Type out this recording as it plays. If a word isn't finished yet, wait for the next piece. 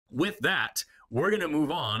with that, we're going to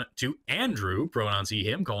move on to Andrew, pronouns he,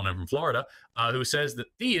 him, calling him from Florida, who says that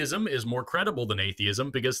theism is more credible than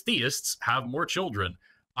atheism because theists have more children.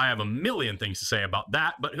 I have a million things to say about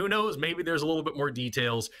that, but who knows? Maybe there's a little bit more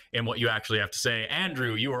details in what you actually have to say.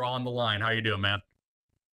 Andrew, you are on the line. How you doing, man?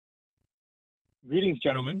 Greetings,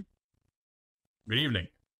 gentlemen. Good evening.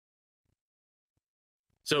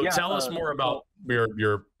 So tell us more about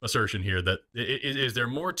your assertion here. That is there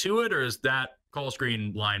more to it, or is that call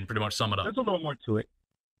screen line pretty much sum it up? There's a little more to it.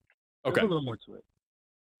 Okay. There's a little more to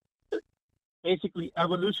it. Basically,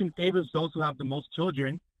 evolution favors those who have the most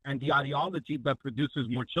children, and the ideology that produces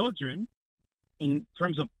more children, in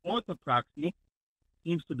terms of orthopraxy,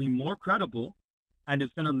 seems to be more credible, and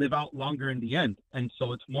it's going to live out longer in the end. And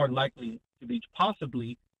so it's more likely to be,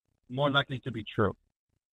 possibly, more likely to be true.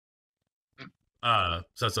 So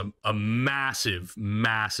that's a massive,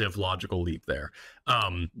 massive logical leap there.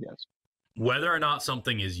 Yes. Whether or not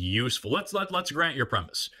something is useful, let's grant your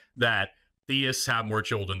premise that theists have more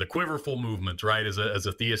children. The quiverful movement, right, is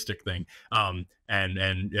a theistic thing.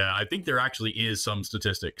 I think there actually is some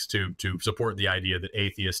statistics to support the idea that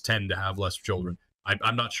atheists tend to have less children.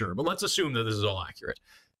 I'm not sure, but let's assume that this is all accurate.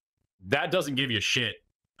 That doesn't give you a shit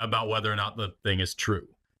about whether or not the thing is true.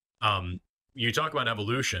 You talk about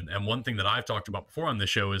evolution, and one thing that I've talked about before on this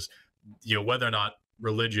show is, whether or not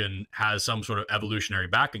religion has some sort of evolutionary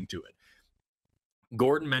backing to it.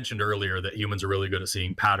 Gordon mentioned earlier that humans are really good at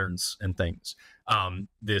seeing patterns and things.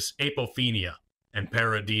 This apophenia and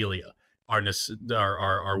pareidolia are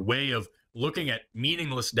our way of looking at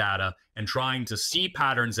meaningless data and trying to see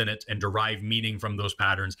patterns in it and derive meaning from those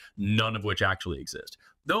patterns, none of which actually exist.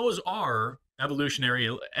 Those are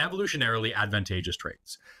evolutionarily advantageous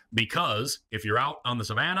traits, because if you're out on the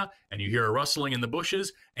savannah and you hear a rustling in the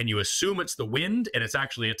bushes and you assume it's the wind and it's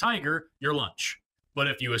actually a tiger, you're lunch. But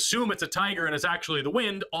if you assume it's a tiger and it's actually the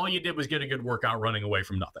wind, all you did was get a good workout running away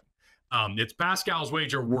from nothing. It's Pascal's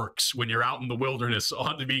wager works when you're out in the wilderness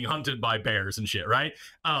being hunted by bears and shit, right?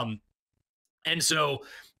 And so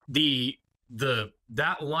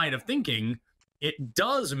that line of thinking, it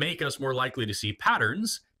does make us more likely to see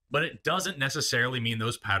patterns, but it doesn't necessarily mean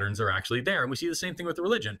those patterns are actually there. And we see the same thing with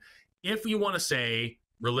religion. If you want to say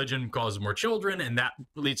religion causes more children and that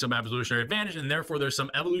leads to some evolutionary advantage, and therefore there's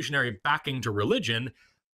some evolutionary backing to religion,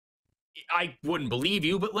 I wouldn't believe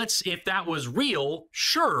you, but if that was real,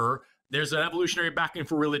 sure, there's an evolutionary backing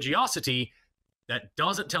for religiosity. That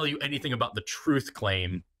doesn't tell you anything about the truth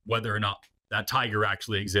claim, whether or not that tiger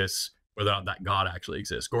actually exists, whether or not that God actually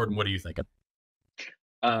exists. Gordon, what are you thinking?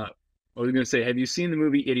 I was going to say, have you seen the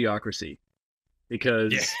movie Idiocracy?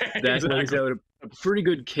 Because that lays out a pretty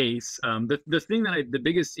good case. The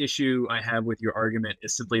biggest issue I have with your argument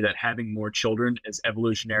is simply that having more children is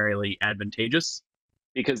evolutionarily advantageous,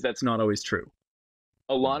 because that's not always true.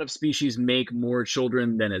 A lot of species make more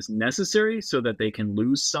children than is necessary so that they can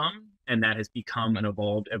lose some, and that has become an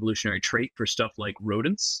evolved evolutionary trait for stuff like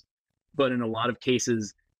rodents. But in a lot of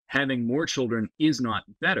cases, having more children is not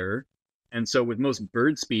better. And so with most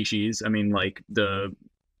bird species, I mean, like the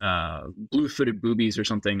blue-footed boobies or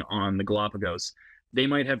something on the Galapagos, they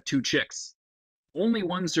might have 2 chicks. Only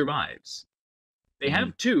one survives. They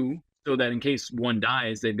have 2, so that in case one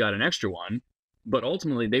dies, they've got an extra one. But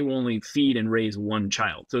ultimately, they will only feed and raise one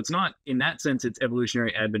child. So it's not, in that sense, it's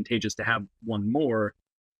evolutionary advantageous to have one more,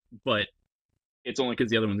 but it's only because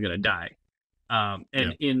the other one's going to die.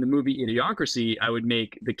 In the movie Idiocracy, I would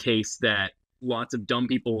make the case that lots of dumb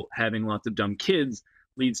people having lots of dumb kids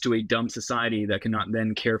leads to a dumb society that cannot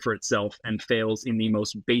then care for itself and fails in the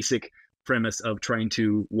most basic premise of trying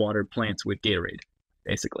to water plants with Gatorade,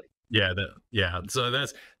 basically. So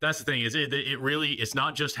that's the thing, is it really, it's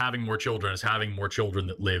not just having more children, it's having more children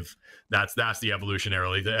that live. That's the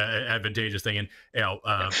evolutionarily advantageous thing. And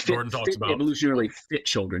Gordon talks about evolutionarily fit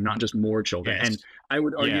children, not just more children. Yes. And I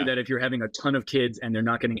would argue that if you're having a ton of kids and they're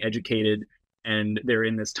not getting educated and they're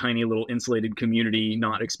in this tiny little insulated community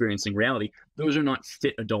not experiencing reality, those are not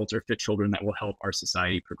fit adults or fit children that will help our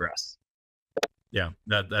society progress. Yeah,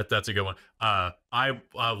 that's a good one. I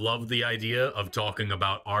love the idea of talking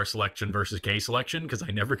about R selection versus K selection, because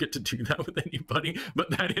I never get to do that with anybody, but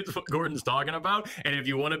that is what Gordon's talking about. And if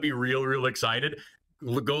you want to be real excited,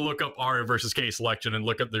 go look up R versus K selection and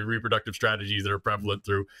look at the reproductive strategies that are prevalent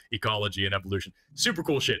through ecology and evolution. Super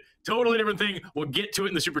cool shit. Totally different thing. We'll get to it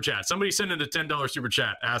in the super chat. Somebody send in a $10 super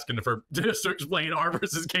chat asking for just to explain R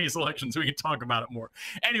versus K selection so we can talk about it more.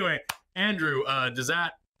 Anyway, Andrew, does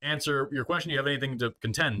that answer your question? Do you have anything to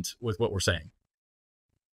contend with what we're saying?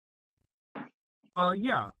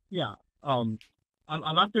 Yeah. A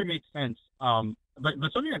lot there makes sense. But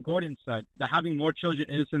something that Gordon said, that having more children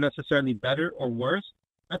isn't necessarily better or worse,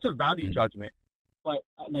 That's a value judgment. But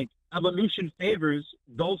like evolution favors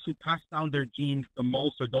those who pass down their genes the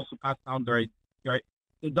most, or those who pass down their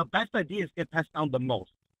the best ideas get passed down the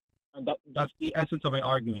most. And that's the essence of my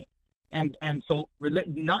argument. And so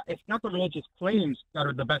it's not the religious claims that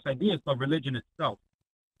are the best ideas, but religion itself,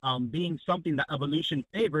 being something that evolution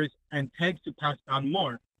favors and tends to pass down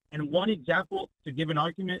more. And one example to give an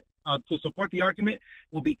argument to support the argument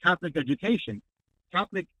will be Catholic education.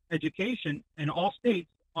 Catholic education in all states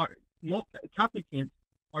most Catholic kids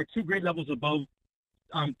are 2 grade levels above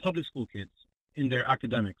public school kids in their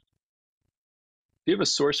academics. Do you have a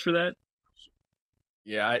source for that?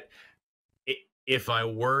 Yeah, if I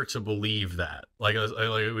were to believe that, like we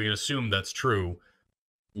can assume that's true,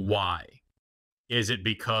 why? Is it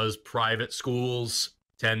because private schools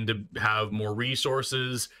tend to have more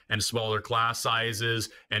resources and smaller class sizes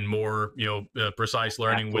and more, precise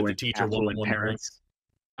learning with the teacher?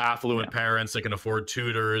 Affluent parents that can afford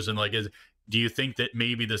tutors, and do you think that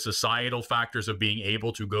maybe the societal factors of being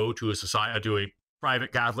able to go to a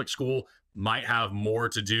private Catholic school might have more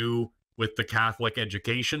to do with the Catholic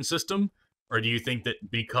education system? Or do you think that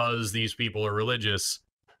because these people are religious,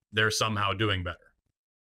 they're somehow doing better?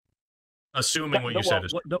 Assuming what you said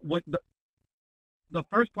is the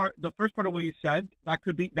first part of what you said, that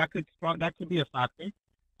could be a factor.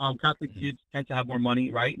 Catholic kids tend to have more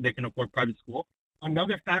money, right? They can afford private school.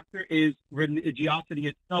 Another factor is religiosity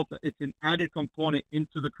itself. It's an added component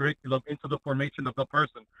into the curriculum, into the formation of the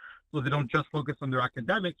person. So they don't just focus on their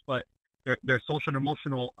academics, but their social and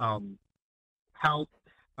emotional health,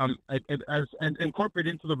 and incorporate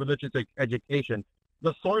into the religious education.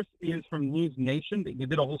 The source is from News Nation. They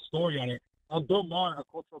did a whole story on it. Bill Maher, a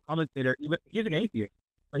cultural commentator, he's an atheist,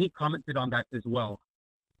 but he commented on that as well.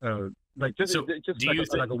 Like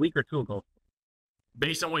a week or two ago.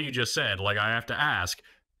 Based on what you just said, I have to ask,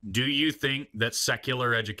 do you think that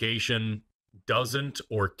secular education doesn't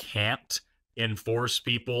or can't enforce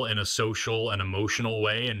people in a social and emotional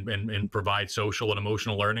way and provide social and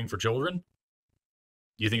emotional learning for children?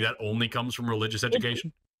 Do you think that only comes from religious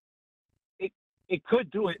education? It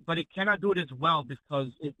could do it, but it cannot do it as well because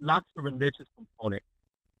it lacks the religious component.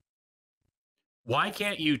 Why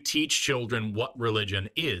can't you teach children what religion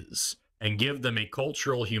is and give them a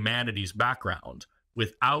cultural humanities background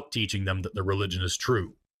without teaching them that the religion is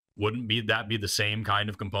true? Wouldn't that be the same kind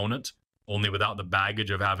of component, only without the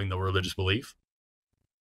baggage of having the religious belief?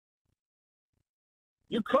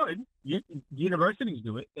 You could. Universities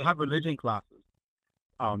do it. They have religion classes.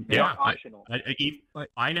 They are optional.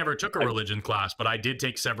 I never took a religion class, but I did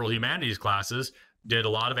take several humanities classes, did a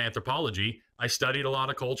lot of anthropology. I studied a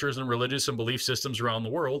lot of cultures and religious and belief systems around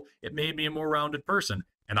the world. It made me a more rounded person,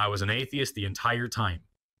 and I was an atheist the entire time.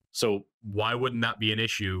 So why wouldn't that be an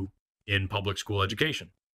issue in public school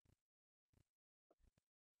education?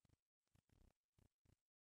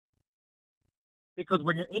 Because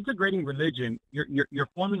when you're integrating religion, you're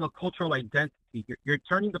forming a cultural identity. You're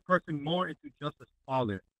turning the person more into just a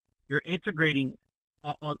scholar. You're integrating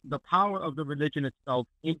the power of the religion itself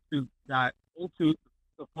into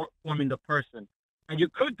forming the person. And you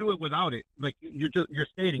could do it without it, like you're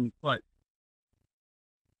stating. But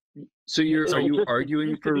so are you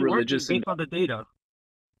arguing for religious based on the data?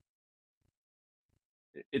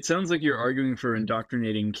 It sounds like you're arguing for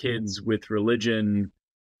indoctrinating kids with religion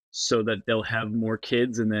so that they'll have more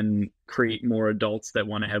kids and then create more adults that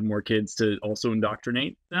want to have more kids to also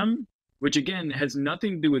indoctrinate them, which again has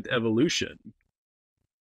nothing to do with evolution.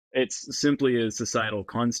 It's simply a societal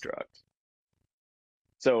construct.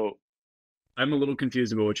 So I'm a little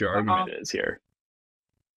confused about what your argument is here.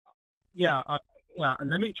 Yeah, and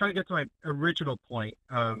let me try to get to my original point.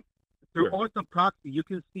 Through orthopraxy, you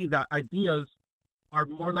can see that ideas are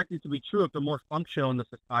more likely to be true if they're more functional in the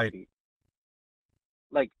society.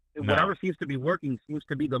 Whatever seems to be working seems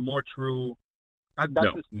to be the more true. That's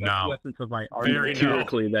the essence of my argument.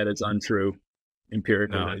 Empirically, that is untrue.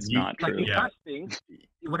 Empirically, that's not true. In testing,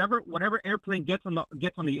 whatever airplane gets on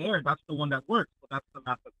the air, that's the one that works. But that's the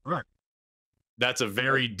math that's correct. That's a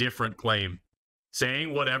very different claim.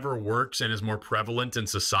 Saying whatever works and is more prevalent in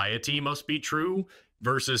society must be true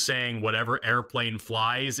versus saying whatever airplane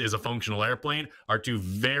flies is a functional airplane are two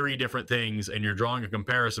very different things, and you're drawing a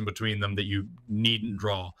comparison between them that you needn't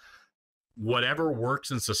draw. Whatever works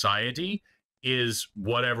in society is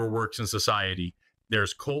whatever works in society.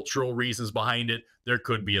 There's cultural reasons behind it. There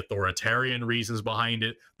could be authoritarian reasons behind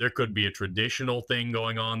it. There could be a traditional thing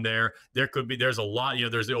going on there. There's a lot,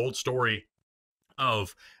 there's the old story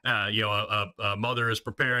of, a mother is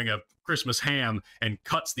preparing a Christmas ham and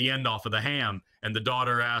cuts the end off of the ham. And the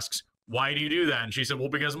daughter asks, why do you do that? And she said, well,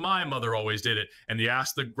 because my mother always did it. And you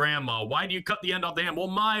ask the grandma, why do you cut the end off the ham? Well,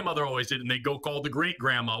 my mother always did it. And they go call the great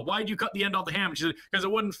grandma, why do you cut the end off the ham? And she said, because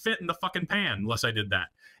it wouldn't fit in the fucking pan unless I did that.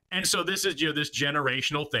 And so this is, this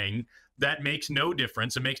generational thing that makes no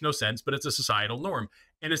difference. It makes no sense, but it's a societal norm.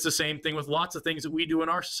 And it's the same thing with lots of things that we do in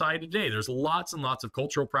our society today. There's lots and lots of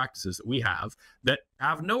cultural practices that we have that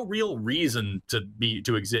have no real reason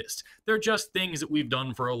to exist. They're just things that we've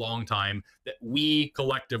done for a long time that we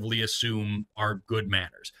collectively assume are good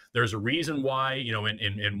manners. There's a reason why,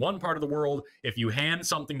 in one part of the world, if you hand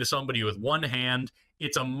something to somebody with one hand,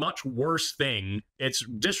 it's a much worse thing. It's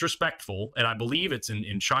disrespectful. And I believe it's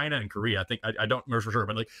in China and Korea. I think, I don't remember for sure,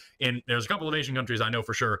 but there's a couple of Asian countries I know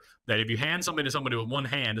for sure that if you hand something to somebody with one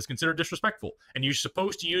hand, it's considered disrespectful. And you're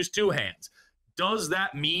supposed to use two hands. Does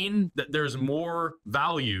that mean that there's more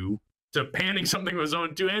value to handing something with his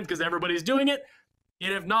own two hands because everybody's doing it?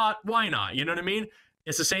 And if not, why not? You know what I mean?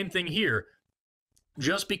 It's the same thing here.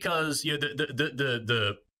 Just because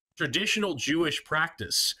the traditional Jewish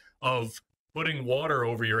practice of putting water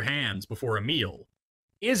over your hands before a meal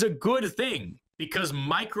is a good thing because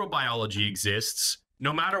microbiology exists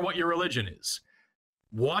no matter what your religion is.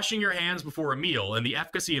 Washing your hands before a meal and the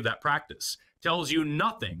efficacy of that practice tells you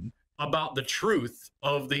nothing about the truth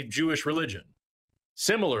of the Jewish religion.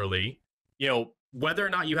 Similarly, whether or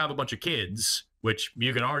not you have a bunch of kids, which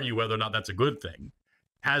you can argue whether or not that's a good thing,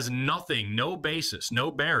 has nothing, no basis,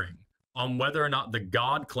 no bearing on whether or not the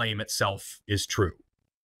God claim itself is true.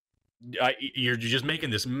 You're just making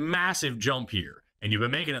this massive jump here, and you've been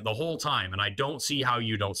making it the whole time, and I don't see how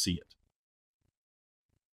you don't see it.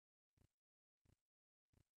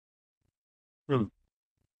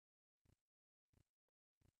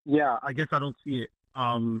 Yeah, I guess I don't see it.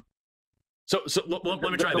 So let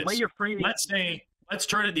me try this. The way you're framing, let's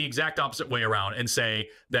turn it the exact opposite way around and say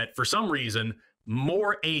that for some reason,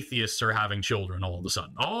 more atheists are having children all of a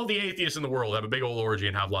sudden. All the atheists in the world have a big old orgy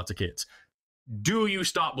and have lots of kids. Do you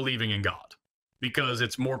stop believing in God because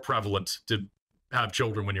it's more prevalent to have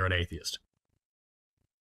children when you're an atheist?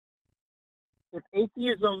 If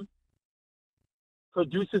atheism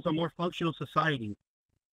produces a more functional society,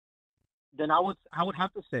 then I would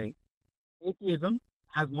have to say atheism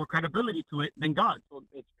has more credibility to it than God. So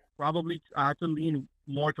it's probably, I have to lean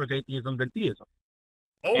more towards atheism than theism.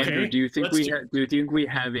 Okay. Andrew, do you think we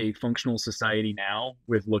have a functional society now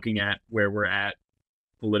with looking at where we're at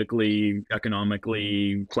politically,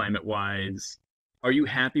 economically, climate-wise? Are you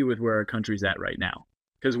happy with where our country's at right now?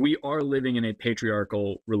 Because we are living in a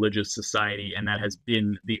patriarchal religious society, and that has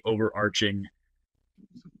been the overarching,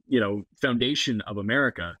 foundation of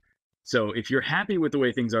America. So if you're happy with the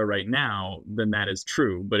way things are right now, then that is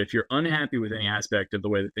true. But if you're unhappy with any aspect of the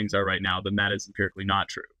way that things are right now, then that is empirically not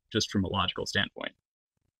true, just from a logical standpoint.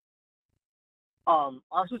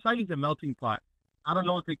 Our society is a melting pot. I don't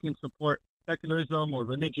know if it can support secularism or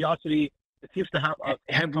religiosity. It seems to have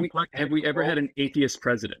have we ever had an atheist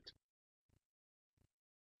president?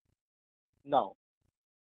 No.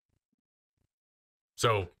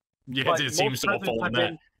 So it seems so full on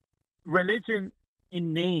that. Religion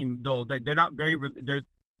in name, though, that they're not very. There's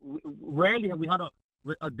rarely have we had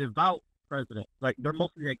a devout president. Like they're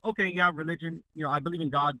mostly like, okay, yeah, religion. I believe in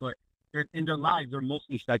God, but in their lives they're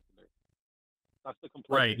mostly secular. That's the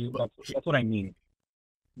complexity. Right. That's what I mean.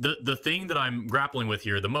 The thing that I'm grappling with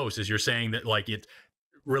here the most is you're saying that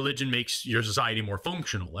religion makes your society more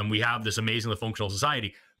functional, and we have this amazingly functional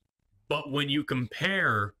society. But when you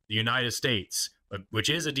compare the United States, which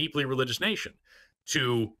is a deeply religious nation,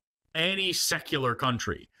 to any secular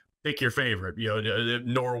country, pick your favorite,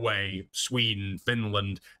 Norway, Sweden,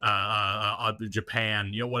 Finland,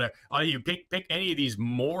 Japan, whatever. You pick any of these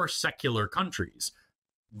more secular countries.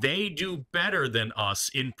 They do better than us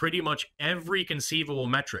in pretty much every conceivable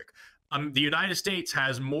metric. The United States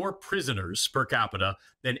has more prisoners per capita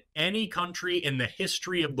than any country in the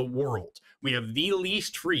history of the world. We have the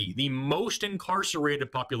least free, the most incarcerated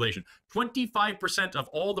population. 25% of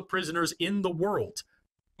all the prisoners in the world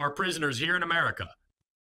are prisoners here in America.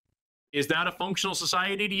 Is that a functional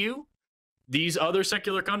society to you? These other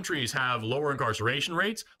secular countries have lower incarceration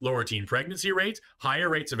rates, lower teen pregnancy rates, higher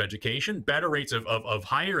rates of education, better rates of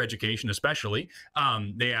higher education especially.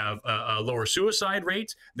 They have lower suicide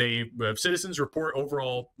rates. Citizens report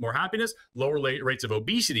overall more happiness, lower rates of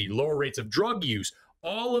obesity, lower rates of drug use.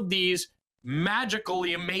 All of these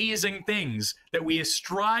magically amazing things that we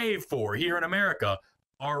strive for here in America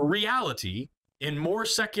are reality in more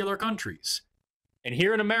secular countries. And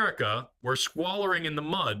here in America, we're squalling in the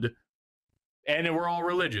mud, and we're all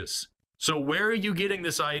religious. So where are you getting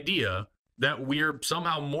this idea that we're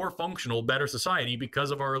somehow more functional, better society because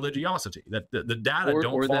of our religiosity. That the data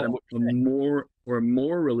don't or that a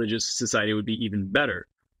more religious society would be even better.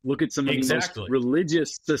 Look at some of the most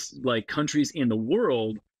religious like countries in the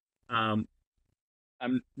world. I'm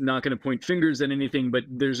not going to point fingers at anything, but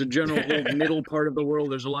there's a general whole middle part of the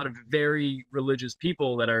world. There's a lot of very religious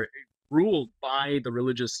people that are ruled by the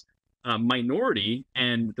religious minority,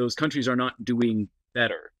 and those countries are not doing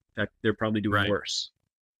better. In fact, they're probably doing worse.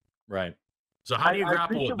 Right. So how do you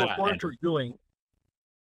grapple with that? Forrest was doing.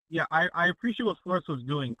 Yeah, I appreciate what Forrest was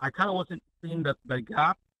doing. I kind of wasn't seeing the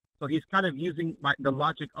gap, so he's kind of using the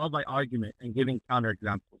logic of my argument and giving counter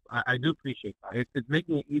examples. I do appreciate that. It's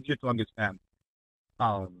making it easier to understand.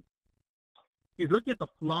 He's looking at the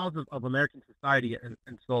flaws of American society,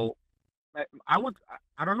 and so I would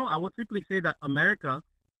simply say that America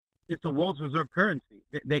is the world's reserve currency.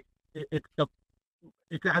 It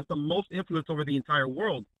has the most influence over the entire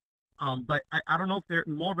world. But I don't know if they're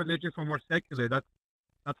more religious or more secular. That's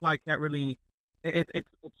why I can't really.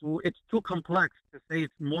 It's too complex to say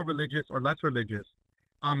it's more religious or less religious.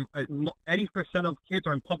 80% of kids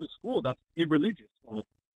are in public school. That's irreligious. So,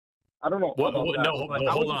 I don't know.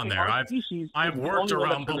 Hold on there. I've worked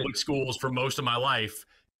around public schools for most of my life.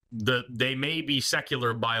 They may be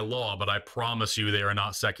secular by law, but I promise you they are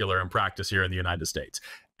not secular in practice here in the United States.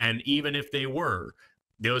 And even if they were,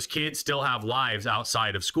 those kids still have lives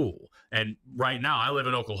outside of school. And right now, I live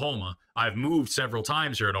in Oklahoma. I've moved several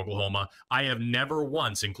times here in Oklahoma. I have never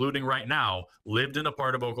once, including right now, lived in a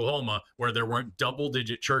part of Oklahoma where there weren't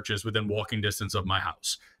double-digit churches within walking distance of my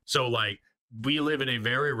house. So, like, we live in a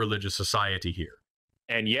very religious society here.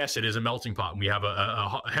 And yes, it is a melting pot. We have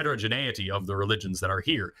a heterogeneity of the religions that are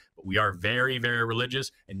here. But we are very, very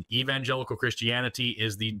religious. And evangelical Christianity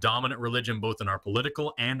is the dominant religion both in our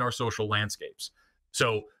political and our social landscapes.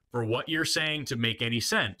 So for what you're saying to make any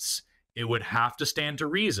sense, it would have to stand to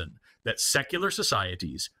reason that secular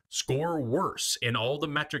societies score worse in all the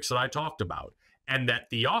metrics that I talked about, and that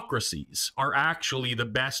theocracies are actually the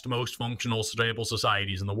best, most functional, stable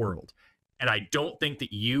societies in the world. And I don't think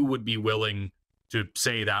that you would be willing to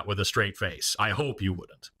say that with a straight face. I hope you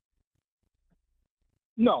wouldn't.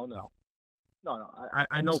 No.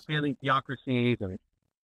 I know failing theocracies and.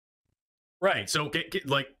 Right. So,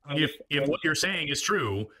 like, if what you're saying is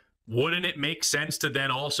true, wouldn't it make sense to then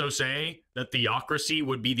also say that theocracy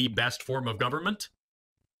would be the best form of government?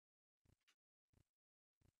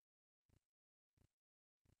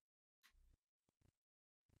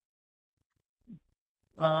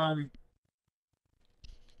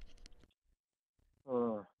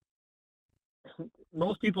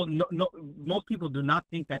 Most people do not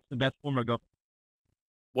think that's the best form of government.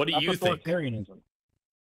 What do you think? Authoritarianism.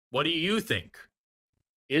 What do you think?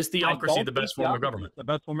 Is theocracy the best form of government? The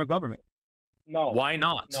best form of government. No. Why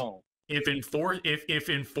not? No. If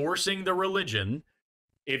enforcing the religion,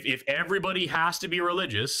 if everybody has to be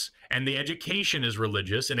religious and the education is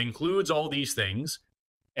religious and includes all these things,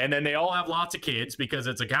 and then they all have lots of kids because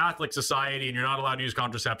it's a Catholic society and you're not allowed to use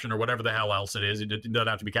contraception or whatever the hell else it is, it doesn't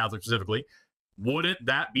have to be Catholic specifically, wouldn't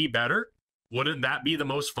that be better? Wouldn't that be the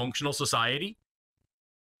most functional society?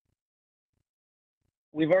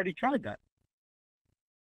 We've already tried that.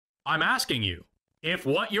 I'm asking you, if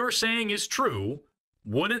what you're saying is true,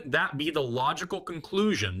 wouldn't that be the logical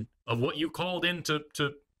conclusion of what you called in to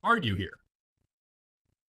argue here?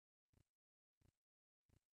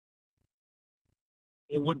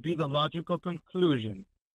 It would be the logical conclusion.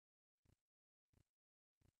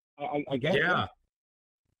 I guess. Yeah.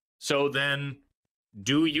 So then,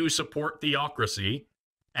 do you support theocracy?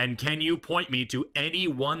 And can you point me to any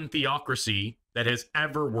one theocracy that has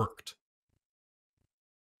ever worked?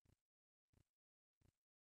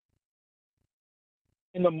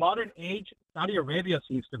 In the modern age, Saudi Arabia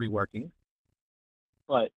seems to be working.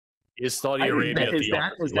 But is Saudi Arabia is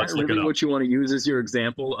that really what you want to use as your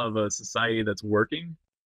example of a society that's working?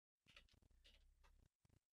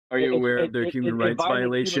 Are you aware of their human rights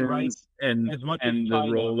violations and the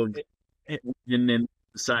role of women in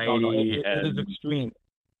society? It is extreme.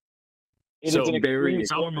 It is an extreme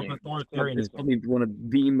form of authoritarianism. It's probably one of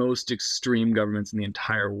the most extreme governments in the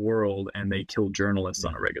entire world, and they kill journalists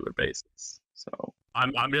on a regular basis. So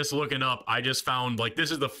I'm just looking up. I just found, like,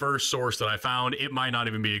 this is the first source that I found. It might not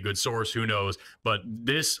even be a good source. Who knows? But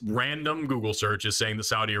this random Google search is saying that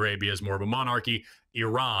Saudi Arabia is more of a monarchy.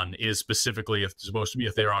 Iran is specifically supposed to be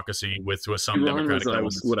a theocracy with some democratic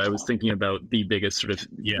elements. What I was thinking about, the biggest sort of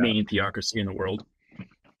main theocracy in the world.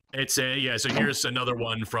 It's so here's another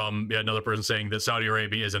one from another person saying that Saudi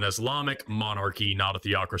Arabia is an Islamic monarchy, not a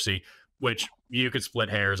theocracy. which you could split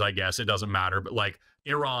hairs, I guess. It doesn't matter. But like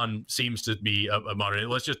Iran seems to be a modern.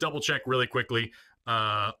 Let's just double check really quickly.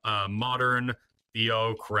 Modern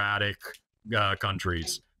theocratic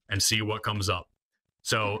countries and see what comes up.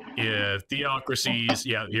 So theocracies,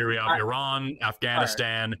 yeah, here we have Iran,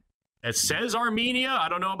 Afghanistan. It says Armenia. I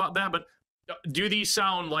don't know about that, but do these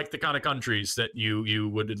sound like the kind of countries that you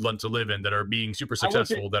would want to live in that are being super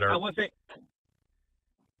successful?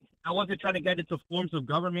 I wasn't trying to get into forms of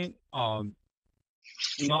government.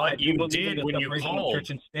 But you did when you called church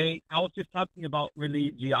and state. I was just talking about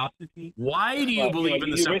religiosity. Why do you believe in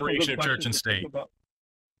the separation of church and state?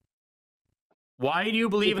 Why do you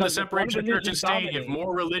believe in the separation of church and state if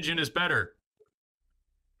more religion is better?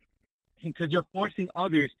 Because you're forcing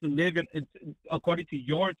others to live according to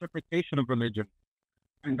your interpretation of religion.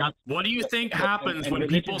 And that's what do you think happens when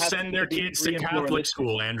people send their kids to Catholic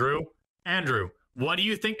school, Andrew? Andrew, what do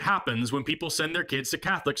you think happens when people send their kids to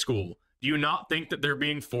Catholic school? Do you not think that they're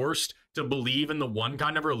being forced to believe in the one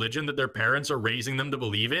kind of religion that their parents are raising them to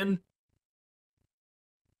believe in?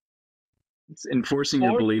 Enforcing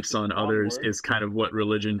your beliefs on others is kind of what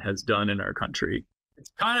religion has done in our country.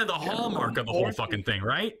 It's kind of the hallmark of the whole fucking thing,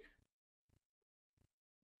 right?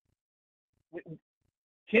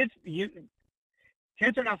 Kids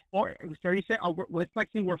are not forced. So you say, it's like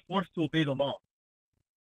saying we're forced to obey the law.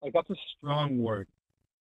 Like, that's a strong word.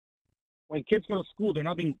 When kids go to school, they're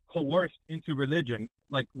not being coerced into religion.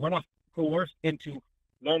 Like, we're not coerced into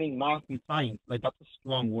learning math and science. Like, that's a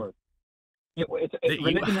strong word.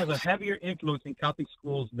 Religion has a heavier influence in Catholic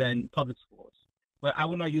schools than public schools. But I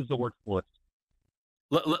would not use the word force.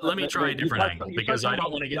 Let me try a different angle, because I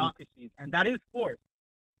don't want to get... And that is force.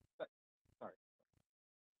 Sorry.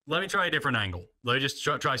 Let me try a different angle. Let me just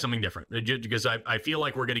try something different, because I feel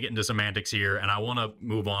like we're going to get into semantics here, and I want to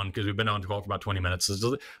move on because we've been on the call for about 20 minutes.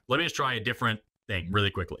 So let me just try a different thing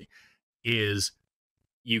really quickly. Is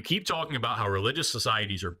you keep talking about how religious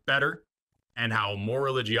societies are better and how more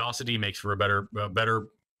religiosity makes for a better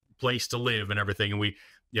place to live and everything. And we,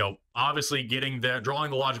 obviously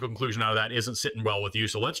drawing the logical conclusion out of that isn't sitting well with you.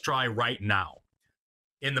 So let's try right now.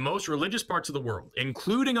 In the most religious parts of the world,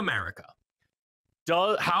 including America,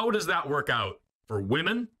 how does that work out for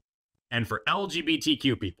women and for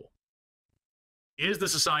LGBTQ people? Is the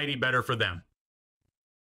society better for them?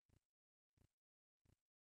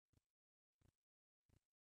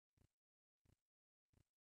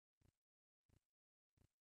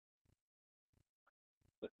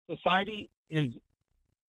 Society is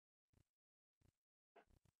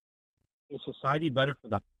society better for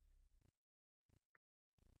them?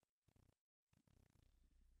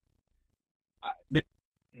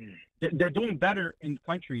 They're doing better in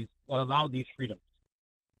countries that allow these freedoms.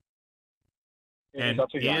 And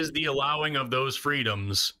is the allowing of those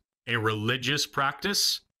freedoms a religious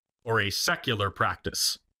practice or a secular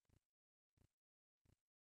practice?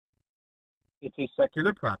 It's a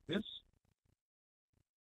secular practice.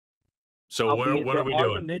 So what are we doing? There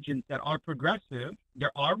are religions that are progressive.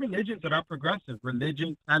 There are religions that are progressive.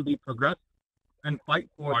 Religion can be progressive and fight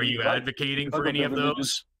for... Are you advocating for any of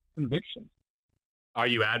those? Convictions. Are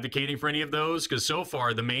you advocating for any of those? Because so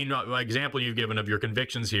far, the main example you've given of your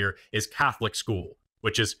convictions here is Catholic school,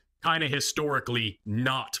 which is kind of historically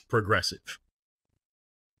not progressive.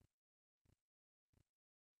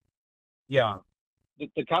 Yeah.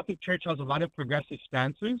 The Catholic Church has a lot of progressive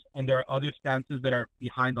stances, and there are other stances that are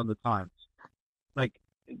behind on the times. Like,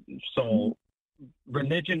 so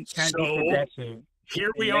religion can be progressive.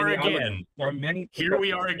 Here we are again. Here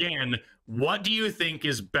we are again. What do you think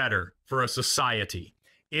is better for a society?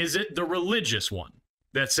 Is it the religious one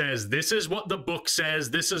that says, this is what the book says,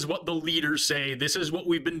 this is what the leaders say, this is what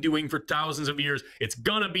we've been doing for thousands of years, it's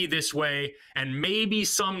gonna be this way, and maybe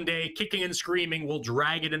someday, kicking and screaming, we'll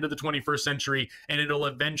drag it into the 21st century and it'll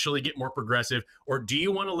eventually get more progressive? Or do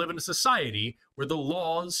you want to live in a society where the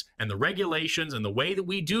laws and the regulations and the way that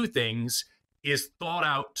we do things is thought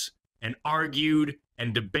out and argued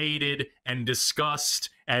and debated and discussed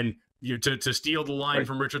and, to steal the line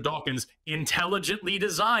from Richard Dawkins, intelligently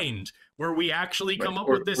designed, where we actually come up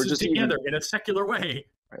with this together in a secular way?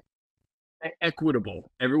 Equitable.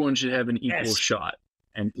 Everyone should have an equal shot,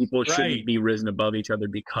 and people shouldn't be risen above each other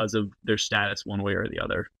because of their status one way or the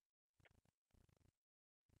other.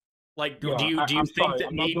 Like, do you think that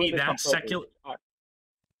maybe that secular...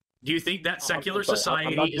 Do you think that secular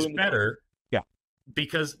society is better?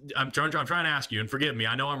 Because I'm trying to ask you, and forgive me,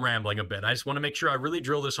 I know I'm rambling a bit. I just want to make sure I really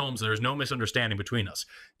drill this home so there's no misunderstanding between us.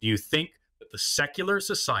 Do you think that the secular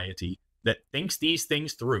society that thinks these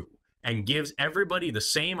things through and gives everybody the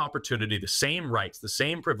same opportunity, the same rights, the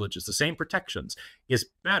same privileges, the same protections is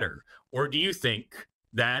better? Or do you think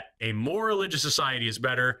that a more religious society is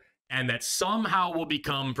better and that somehow will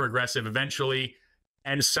become progressive eventually.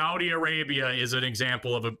 And Saudi Arabia is an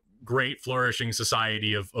example of a great flourishing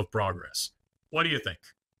society of progress. What do you think?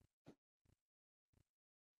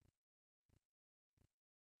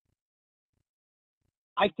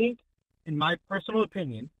 I think, in my personal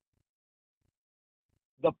opinion,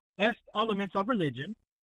 the best elements of religion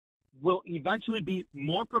will eventually be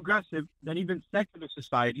more progressive than even secular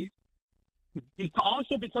societies.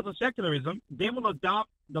 Also, because of secularism, they will adopt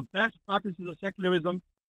the best practices of secularism,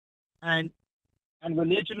 and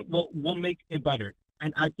religion will make it better.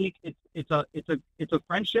 And I think it's a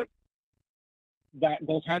friendship that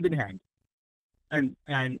goes hand in hand. And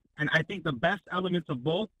I think the best elements of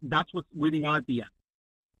both, that's what's winning out at the end.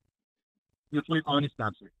 That's my honest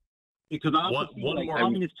answer. Because I also feel like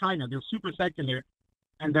communist China, they're super secular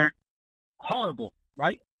and they're horrible,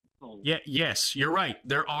 right? Yeah, yes, you're right.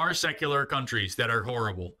 There are secular countries that are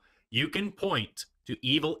horrible. You can point to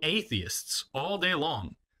evil atheists all day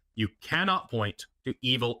long. You cannot point to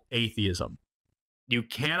evil atheism. You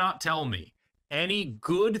cannot tell me any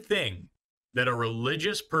good thing that a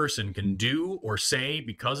religious person can do or say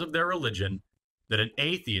because of their religion that an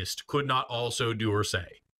atheist could not also do or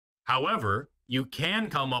say. However, you can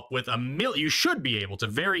come up with you should be able to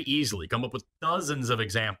very easily come up with dozens of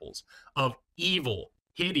examples of evil,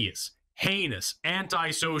 hideous, heinous,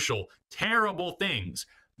 antisocial, terrible things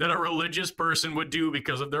that a religious person would do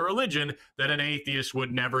because of their religion that an atheist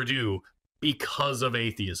would never do because of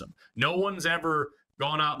atheism. No one's ever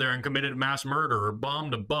gone out there and committed mass murder or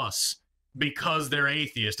bombed a bus because they're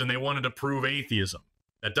atheist and they wanted to prove atheism.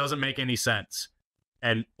 That doesn't make any sense.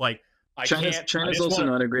 And like, China's also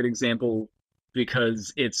not a great example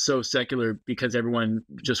because it's so secular, because everyone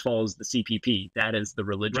just follows the CPP. That is the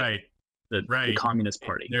religion, right? The Communist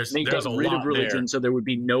Party. They got rid of religion, there. So there would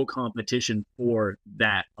be no competition for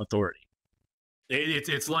that authority.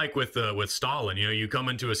 It's like with Stalin. You know, you come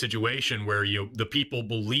into a situation where the people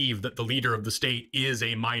believe that the leader of the state is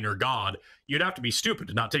a minor god. You'd have to be stupid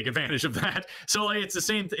to not take advantage of that. So like, it's the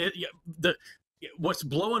same. What's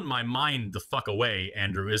blowing my mind the fuck away,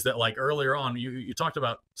 Andrew, is that like earlier on you talked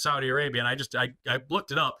about Saudi Arabia, and I looked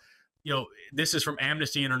it up. You know, this is from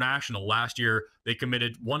Amnesty International. Last year they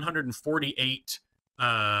committed 148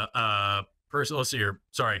 let's see here.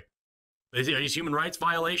 Sorry, these human rights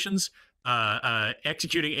violations,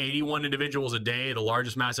 executing 81 individuals a day, the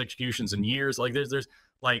largest mass executions in years. Like there's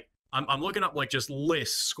like I'm looking up like just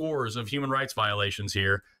lists, scores of human rights violations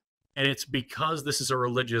here, and it's because this is a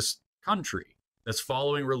religious country that's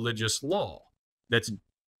following religious law, that's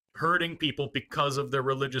hurting people because of their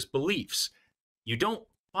religious beliefs. You don't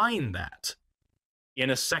find that in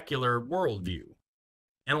a secular worldview.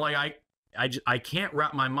 And like I can't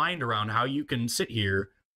wrap my mind around how you can sit here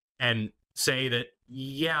and say that,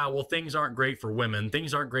 yeah, well, things aren't great for women,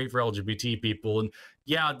 things aren't great for LGBT people, and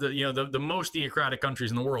yeah, the most theocratic countries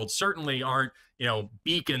in the world certainly aren't, you know,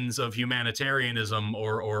 beacons of humanitarianism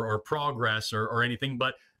or progress or anything,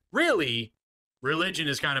 but really religion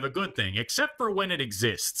is kind of a good thing, except for when it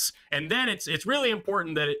exists. And then it's really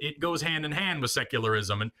important that it goes hand in hand with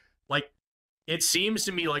secularism. And like, it seems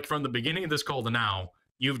to me like from the beginning of this call to now,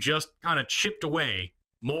 you've just kind of chipped away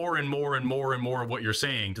more and more and more and more of what you're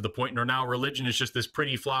saying, to the point where now religion is just this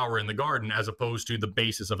pretty flower in the garden as opposed to the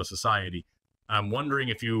basis of a society. I'm wondering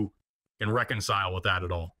if you can reconcile with that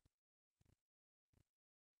at all.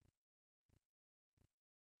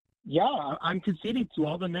 Yeah, I'm conceding to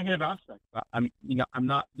all the negative aspects. I'm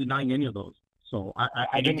not denying any of those. So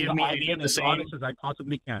I can give me any of the same, honest as I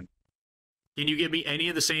possibly can. Can you give me any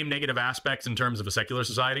of the same negative aspects in terms of a secular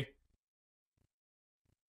society?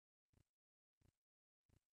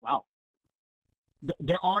 Wow.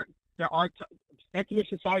 There are secular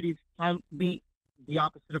societies can be the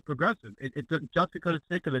opposite of progressive. Just because it's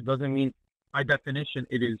secular doesn't mean, by definition,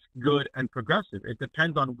 it is good and progressive. It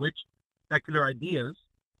depends on which secular ideas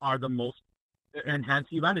are the most enhance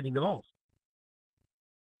humanity the most.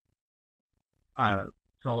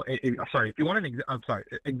 Sorry, if you want an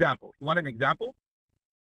example. You want an example?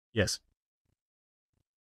 Yes.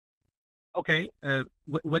 Okay.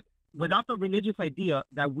 Without the religious idea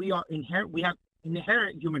that we have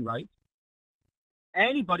inherent human rights,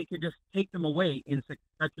 anybody could just take them away in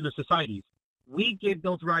secular societies. We give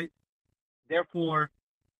those rights, therefore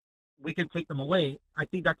we can take them away. I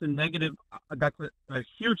think that's a negative. That's a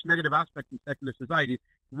huge negative aspect in secular societies.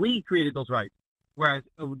 We created those rights, whereas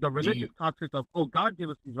the religious concept of, oh, God gave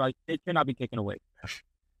us these rights, it cannot be taken away.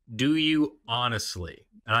 Do you honestly,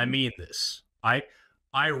 and I mean this, I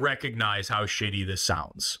recognize how shitty this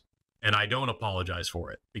sounds, and I don't apologize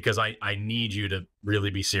for it, because I need you to really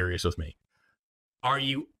be serious with me. Are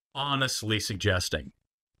you honestly suggesting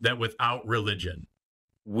that without religion,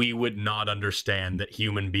 we would not understand that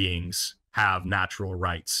human beings have natural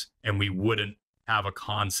rights and we wouldn't have a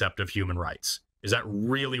concept of human rights? Is that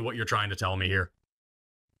really what you're trying to tell me here?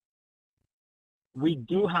 We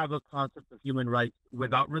do have a concept of human rights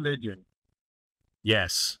without religion.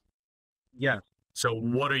 Yes. Yes. So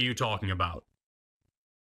what are you talking about?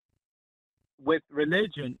 With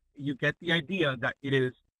religion, you get the idea that it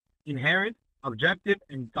is inherent, objective,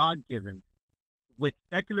 and God-given. With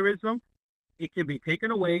secularism, it can be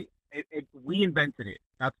taken away. We invented it.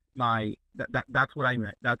 That's that's what I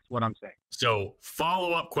meant. That's what I'm saying. So,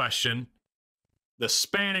 follow-up question: the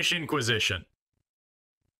Spanish Inquisition.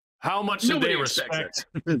 How much did they respect?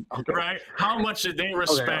 Okay. Right? How much did they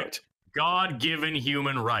respect God-given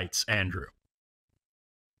human rights, Andrew?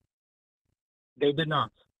 They did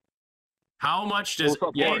not. How much does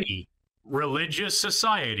any religious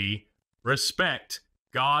society respect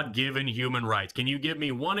God-given human rights? Can you give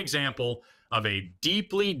me one example of a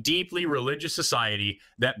deeply, deeply religious society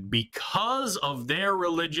that, because of their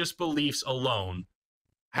religious beliefs alone,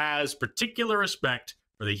 has particular respect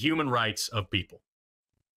for the human rights of people?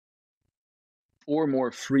 Or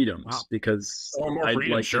more freedoms, because I'd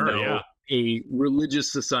like to know a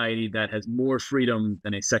religious society that has more freedom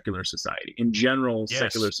than a secular society. In general,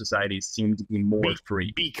 secular societies seem to be more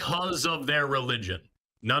free. Because of their religion.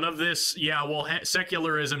 None of this,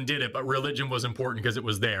 secularism did it, but religion was important because it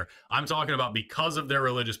was there. I'm talking about because of their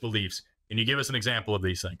religious beliefs. Can you give us an example of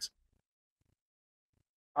these things?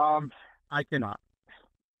 I cannot.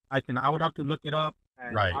 I would have to look it up.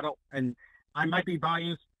 And and I might be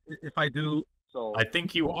biased if I do. So I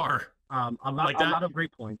think you are. A lot of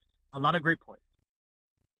great points. A lot of great points.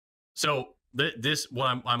 So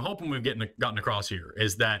what I'm hoping we've gotten across here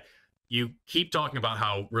is that you keep talking about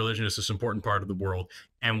how religion is this important part of the world,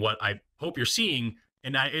 and what I hope you're seeing,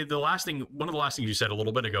 and one of the last things you said a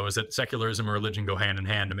little bit ago is that secularism and religion go hand in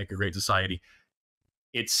hand to make a great society.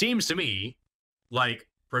 It seems to me like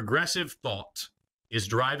progressive thought is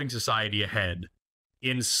driving society ahead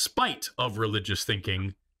in spite of religious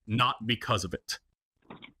thinking, not because of it.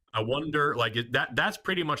 I wonder, that's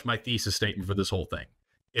pretty much my thesis statement for this whole thing,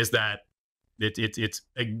 is that it's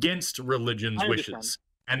against religion's wishes.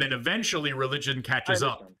 And then eventually religion catches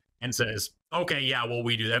up and says, okay, yeah, well,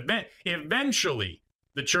 we do that. Eventually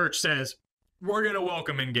the church says, we're going to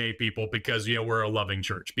welcome in gay people because, we're a loving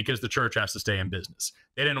church, because the church has to stay in business.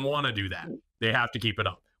 They didn't want to do that. They have to keep it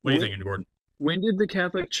up. What do you think, Gordon? When did the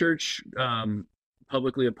Catholic Church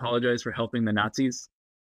publicly apologize for helping the Nazis?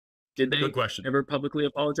 Did they ever publicly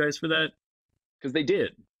apologize for that? Because they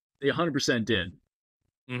did. They 100% did.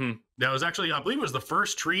 Mm-hmm. That was actually, I believe it was the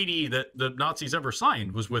first treaty that the Nazis ever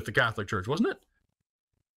signed was with the Catholic Church, wasn't it?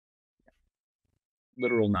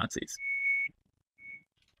 Literal Nazis.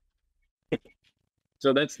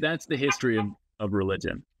 So that's the history of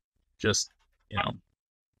religion. Just,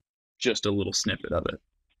 just a little snippet of it.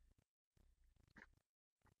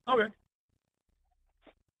 Okay.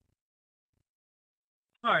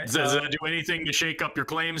 All right. Does that do anything to shake up your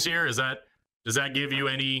claims here? Does that give you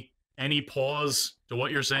any pause to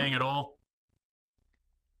what you're saying at all?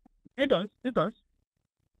 It does.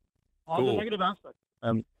 All the negative aspects.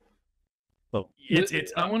 I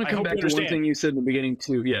want to come back to one thing you said in the beginning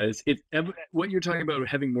too. Yeah, what you're talking about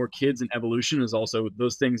having more kids and evolution is also,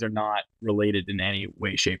 those things are not related in any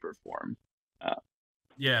way, shape, or form.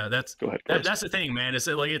 That's the thing, man.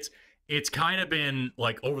 It's kind of been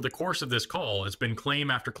like over the course of this call, it's been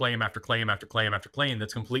claim after claim after claim after claim after claim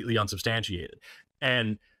that's completely unsubstantiated.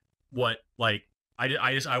 And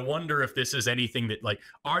I wonder if this is anything that,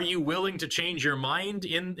 are you willing to change your mind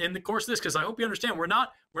in the course of this? Because I hope you understand, we're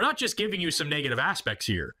not just giving you some negative aspects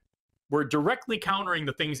here. We're directly countering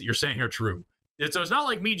the things that you're saying are true. So it's not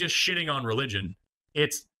like me just shitting on religion.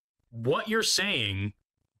 It's what you're saying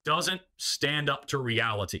doesn't stand up to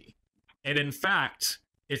reality. And in fact,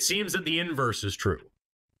 it seems that the inverse is true.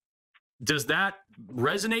 Does that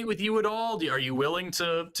resonate with you at all? Are you willing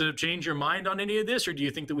to change your mind on any of this, or do you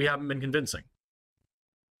think that we haven't been convincing?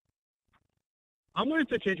 I'm willing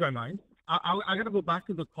to change my mind. I got to go back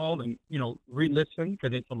to the call and, re-listen,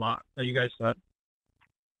 because it's a lot that you guys said.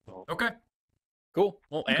 So. Okay. Cool.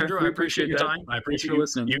 Well, Andrew, I appreciate your time. I appreciate you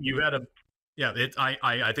listening. You've had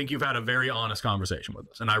I think you've had a very honest conversation with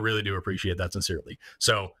us, and I really do appreciate that sincerely.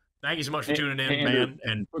 So thank you so much for tuning in, Andrew, man.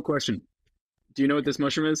 And quick question. Do you know what this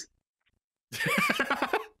mushroom is?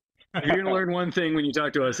 You're going to learn one thing when you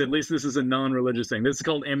talk to us. At least this is a non-religious thing. This is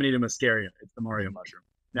called Amanita muscaria. It's the Mario mushroom.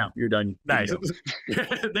 Now you're done. Nice.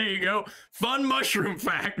 There you go. Fun mushroom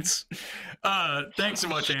facts. Thanks so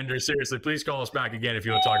much, Andrew. Seriously, please call us back again if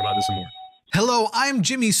you want to talk about this some more. Hello, I'm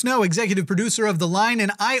Jimmy Snow, executive producer of The Line,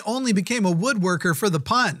 and I only became a woodworker for the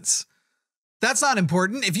puns. That's not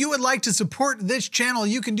important. If you would like to support this channel,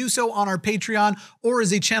 you can do so on our Patreon or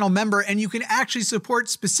as a channel member, and you can actually support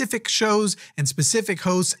specific shows and specific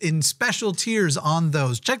hosts in special tiers on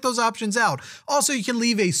those. Check those options out. Also, you can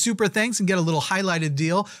leave a super thanks and get a little highlighted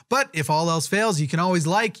deal. But if all else fails, you can always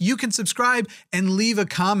you can subscribe and leave a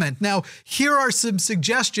comment. Now, here are some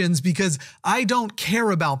suggestions because I don't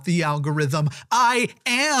care about the algorithm. I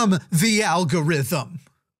am the algorithm.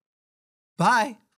 Bye.